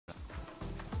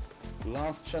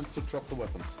Last chance to drop the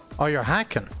weapons. Oh, you're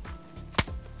hacking.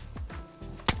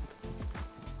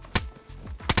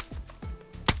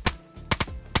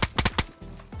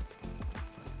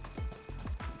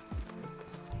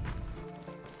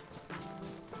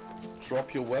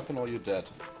 Drop your weapon or you're dead.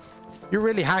 You're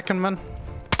really hacking, man.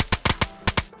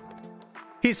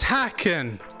 He's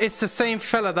hacking. It's the same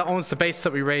fella that owns the base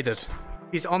that we raided.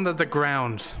 He's under the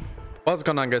ground. What's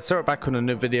going on, guys? So we're back with a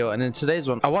new video, and in today's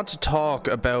one I want to talk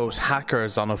about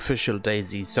hackers on official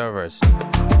DayZ servers.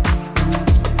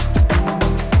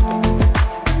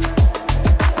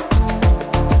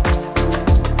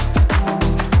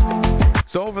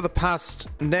 So over the past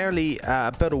nearly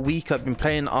about a week, I've been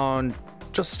playing on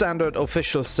just standard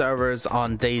official servers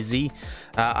on DayZ.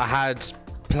 I had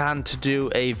planned to do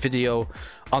a video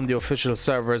on the official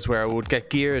servers where I would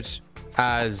get geared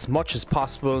as much as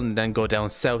possible and then go down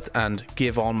south and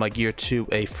give all my gear to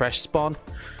a fresh spawn,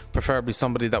 preferably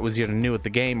somebody that was either new at the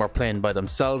game or playing by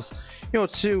themselves, you know,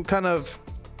 to kind of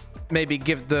maybe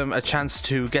give them a chance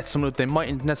to get some loot they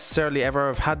mightn't necessarily ever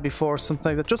have had before, something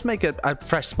like that. Just make it a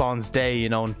fresh spawn's day, you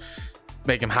know, and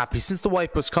make them happy. Since the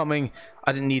wipe was coming,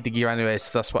 I didn't need the gear anyway,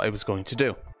 so that's what I was going to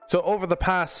do. So over the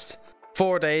past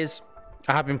 4 days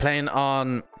I have been playing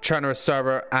on Cherner's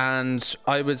server, and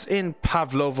I was in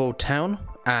Pavlovo town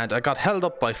and I got held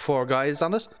up by 4 guys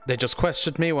on it. They just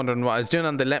questioned me, wondering what I was doing,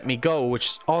 and they let me go,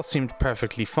 which all seemed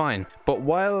perfectly fine. But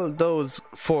while those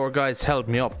 4 guys held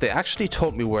me up, they actually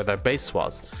told me where their base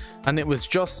was, and it was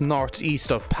just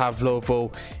northeast of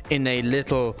Pavlovo in a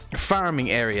little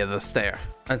farming area that's there.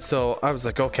 And so I was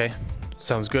like, okay,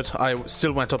 sounds good. I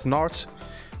still went up north,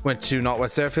 went to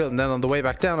Northwest Airfield, and then on the way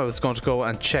back down I was going to go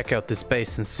and check out this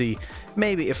base and see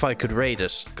maybe if I could raid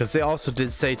it, because they also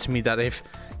did say to me that if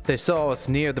they saw us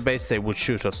near the base they would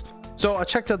shoot us. So I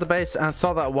checked out the base and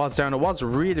saw that it was there, and it was a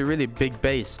really big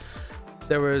base.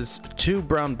 There was 2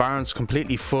 brown barns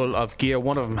completely full of gear.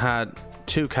 One of them had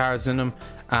 2 cars in them,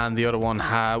 and the other one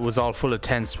was all full of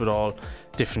tents with all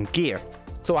different gear.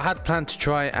 So I had planned to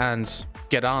try and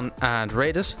get on and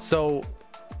raid it. So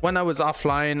when I was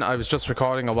offline, I was just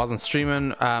recording, I wasn't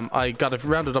streaming. I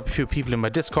rounded up a few people in my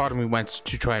Discord and we went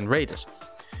to try and raid it.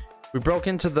 We broke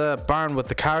into the barn with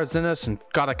the cars in it and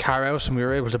got a car out, and we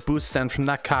were able to boost then from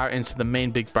that car into the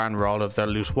main big barn where all of their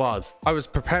loot was. I was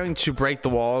preparing to break the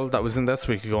wall that was in this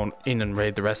so we could go in and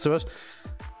raid the rest of it.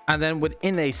 And then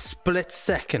within a split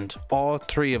second, all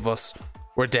 3 of us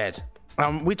were dead.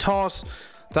 We thought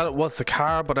that it was the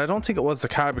car, but I don't think it was the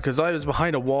car, because I was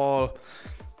behind a wall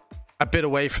a bit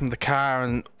away from the car,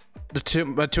 and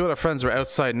my 2 other friends were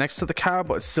outside next to the car,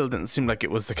 but it still didn't seem like it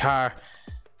was the car,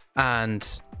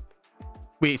 and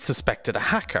we suspected a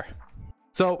hacker.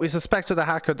 So we suspected a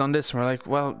hacker done this, and we're like,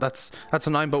 well, that's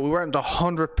annoying, but we weren't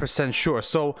 100% sure.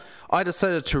 So I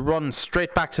decided to run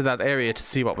straight back to that area to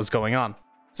see what was going on.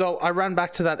 So I ran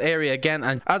back to that area again,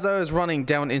 and as I was running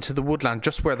down into the woodland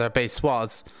just where their base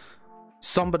was,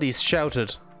 somebody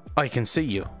shouted, "I can see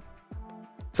you."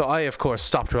 So I, of course,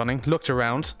 stopped running, looked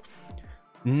around.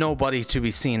 Nobody to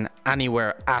be seen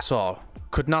anywhere at all.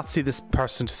 Could not see this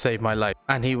person to save my life.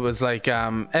 And he was like,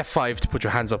 F5 to put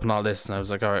your hands up and all this. And I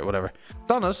was like, alright, whatever.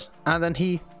 Done it. And then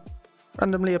he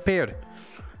randomly appeared.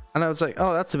 And I was like,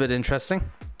 oh, that's a bit interesting.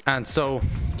 And so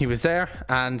he was there.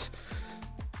 And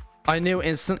I knew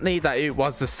instantly that it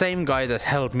was the same guy that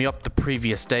held me up the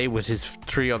previous day with his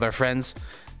 3 other friends.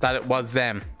 That it was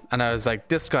them. And I was like,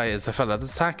 this guy is the fella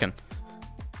that's hacking.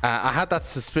 I had that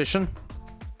suspicion,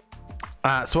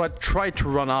 so I tried to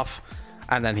run off,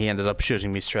 and then he ended up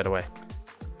shooting me straight away.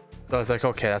 So I was like,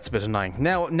 okay, that's a bit annoying.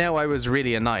 Now I was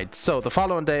really annoyed. So the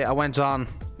following day I went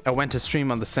to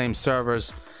stream on the same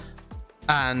servers,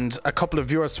 and a couple of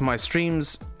viewers from my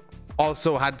streams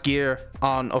also had gear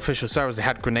on official servers. They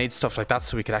had grenades, stuff like that,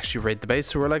 so we could actually raid the base.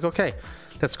 So we're like, okay,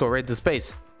 let's go raid this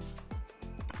base.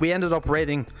 We ended up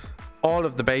raiding all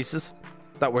of the bases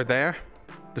that were there,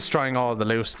 destroying all the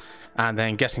loot, and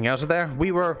then getting out of there.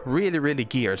 We were really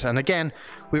geared, and again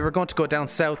we were going to go down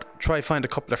south, try find a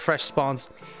couple of fresh spawns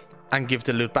and give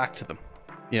the loot back to them,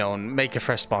 you know, and make a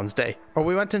fresh spawns day. Or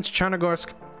we went into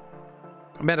Chernogorsk,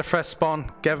 met a fresh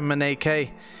spawn, gave him an AK,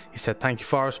 he said thank you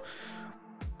for it.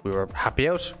 We were happy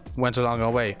out, went along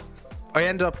our way. I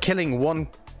ended up killing one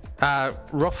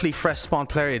roughly fresh spawn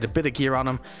player. He had a bit of gear on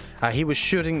him. He was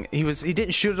shooting, he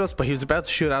didn't shoot at us, but he was about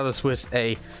to shoot at us with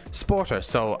a sporter,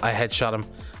 so I headshot him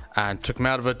and took him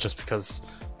out of it, just because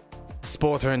the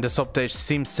sporter in this update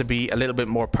seems to be a little bit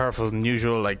more powerful than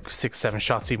usual, like 6-7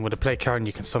 shots even with a play card, and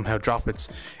you can somehow drop it.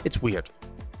 It's weird.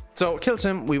 So killed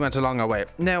him, we went along our way.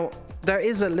 Now there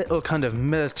is a little kind of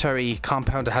military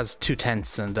compound that has 2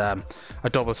 tents and a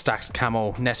double stacked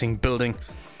camo netting building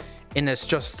in it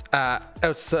just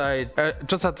outside,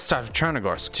 just at the start of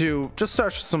Chernogorsk, to just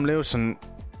search for some loot and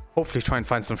hopefully try and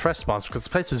find some fresh spawns, because the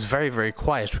place was very, very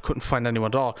quiet. We couldn't find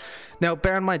anyone at all. Now,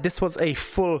 bear in mind, this was a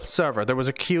full server. There was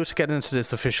a queue to get into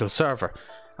this official server,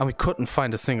 and we couldn't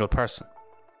find a single person.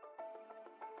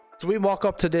 So we walk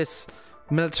up to this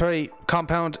military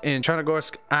compound in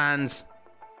Chernogorsk, and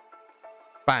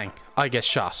bang, I get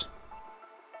shot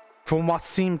from what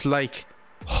seemed like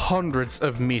hundreds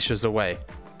of meters away.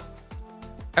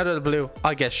 Out of the blue,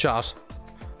 I get shot.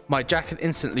 My jacket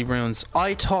instantly ruins.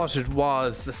 I thought it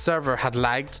was the server had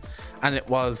lagged and it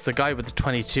was the guy with the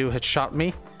 22 had shot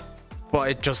me, but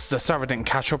it just, the server didn't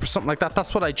catch up or something like that.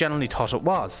 That's what I generally thought it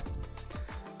was,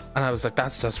 and I was like,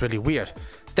 that's really weird.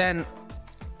 Then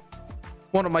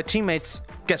one of my teammates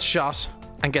gets shot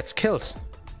and gets killed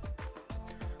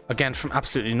again from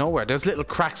absolutely nowhere. There's little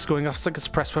cracks going off. It's like a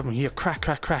suppressed weapon here,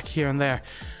 crack here and there.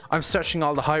 I'm searching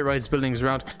all the high-rise buildings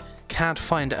around, can't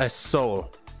find a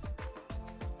soul.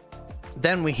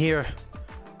 Then we hear,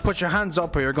 put your hands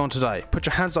up or you're going to die. Put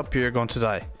your hands up or you're going to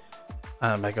die.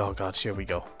 And I'm like, oh god, here we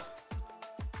go.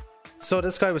 So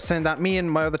this guy was saying that me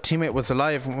and my other teammate was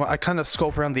alive. I kind of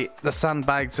scope around the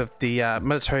sandbags of the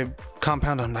military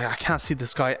compound. I'm like, I can't see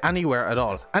this guy anywhere at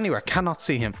all. Anywhere, cannot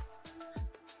see him.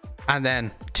 And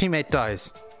then teammate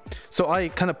dies. So I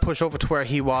kind of push over to where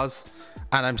he was,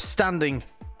 and I'm standing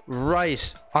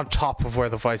right on top of where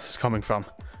the voice is coming from.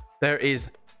 There is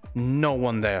no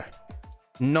one there.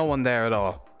 No one there at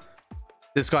all.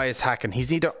 This guy is hacking.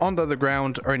 He's either under the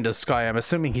ground or in the sky. I'm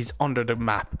assuming he's under the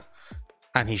map.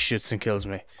 And he shoots and kills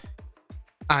me.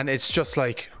 And it's just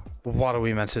like, what are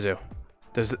we meant to do?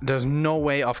 There's no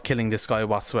way of killing this guy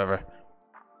whatsoever.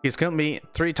 He's killed me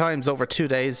 3 times over 2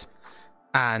 days.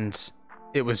 And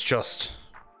it was just...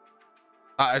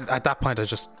 at that point I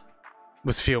just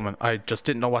was fuming. I just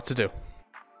didn't know what to do.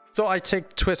 So I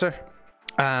take Twitter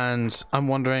and I'm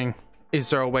wondering, is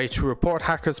there a way to report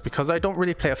hackers? Because I don't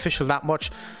really play official that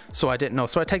much, so I didn't know.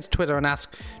 So I take to Twitter and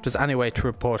ask, does any way to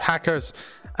report hackers?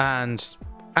 And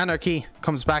Anarchy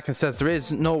comes back and says there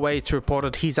is no way to report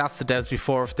it. He's asked the devs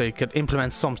before if they could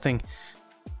implement something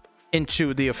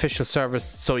into the official service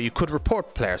so you could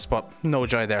report players, but no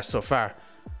joy there so far.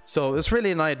 So this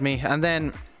really annoyed me. And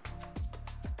then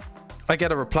I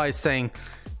get a reply saying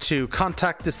to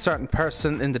contact this certain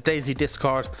person in the DayZ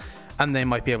Discord and they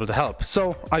might be able to help.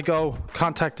 So I go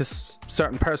contact this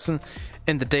certain person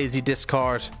in the DayZ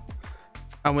Discord,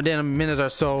 and within a minute or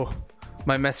so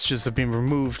my messages have been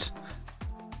removed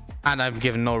and I'm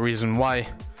given no reason why,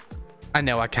 and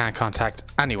now I can't contact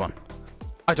anyone.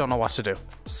 I don't know what to do.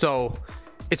 So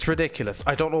it's ridiculous.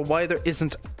 I don't know why there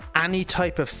isn't any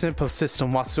type of simple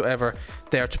system whatsoever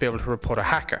there to be able to report a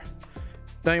hacker.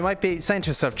 Now you might be saying to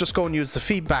yourself, just go and use the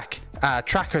feedback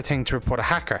tracker thing to report a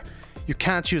hacker. You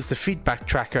can't use the feedback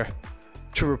tracker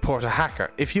to report a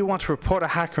hacker. If you want to report a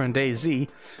hacker in DayZ,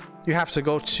 you have to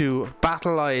go to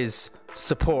BattleEye's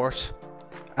support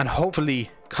and hopefully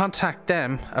contact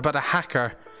them about a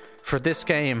hacker for this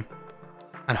game,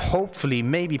 and hopefully,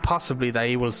 maybe possibly,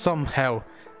 they will somehow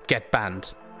get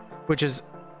banned, which is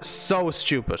so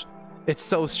stupid. It's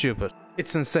so stupid.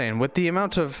 It's insane. With the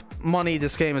amount of money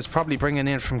this game is probably bringing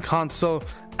in from console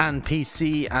and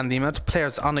PC and the amount of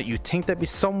players on it, you'd think there'd be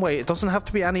some way. It doesn't have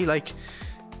to be any like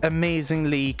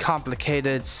amazingly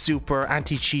complicated super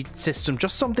anti-cheat system,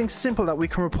 just something simple that we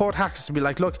can report hackers to be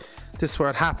like, look, this is where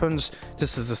it happened,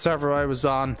 this is the server I was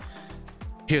on,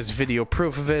 here's video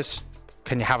proof of it,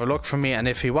 can you have a look for me? And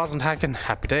if he wasn't hacking,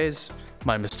 happy days,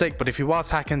 my mistake, but if he was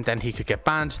hacking, then he could get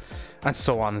banned, and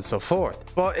so on and so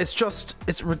forth. But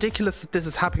it's ridiculous that this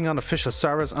is happening on official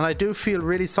servers, and I do feel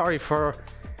really sorry for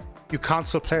you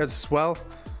console players as well,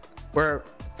 where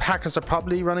hackers are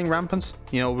probably running rampant,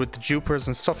 you know, with the dupers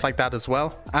and stuff like that as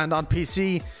well. And on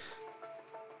PC,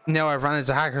 now I've run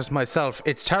into hackers myself.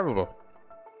 It's terrible.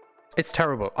 It's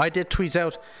terrible. I did tweet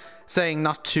out saying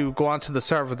not to go onto the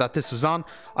server that this was on.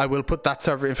 I will put that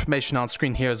server information on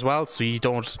screen here as well, so you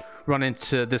don't run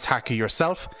into this hacker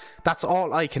yourself. That's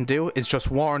all I can do, is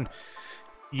just warn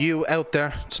you out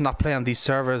there to not play on these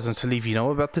servers and to leave you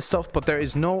know about this stuff. But there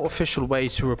is no official way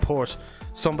to report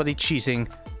somebody cheating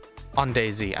on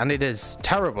DayZ, and it is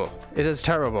terrible. It is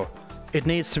terrible. It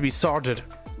needs to be sorted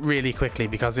really quickly,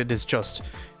 because it is just,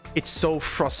 it's so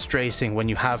frustrating when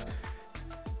you have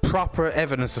proper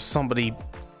evidence of somebody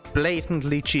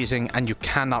blatantly cheating and you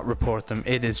cannot report them.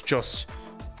 It is just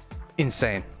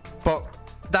insane. But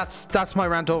that's my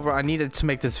rant over. I needed to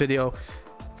make this video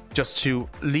just to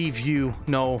leave you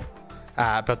know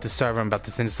about this server and about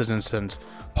this incident, and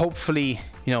hopefully,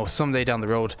 you know, someday down the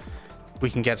road we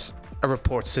can get a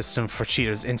report system for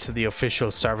cheaters into the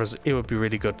official servers. It would be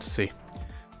really good to see.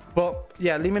 But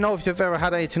yeah, let me know if you've ever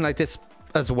had anything like this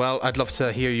as well. I'd love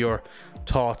to hear your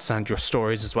thoughts and your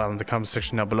stories as well in the comment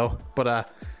section down below.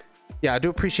 But yeah, I do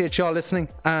appreciate y'all listening,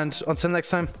 and until next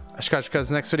time, I shall catch you guys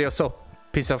in the next video. So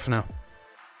peace out for now.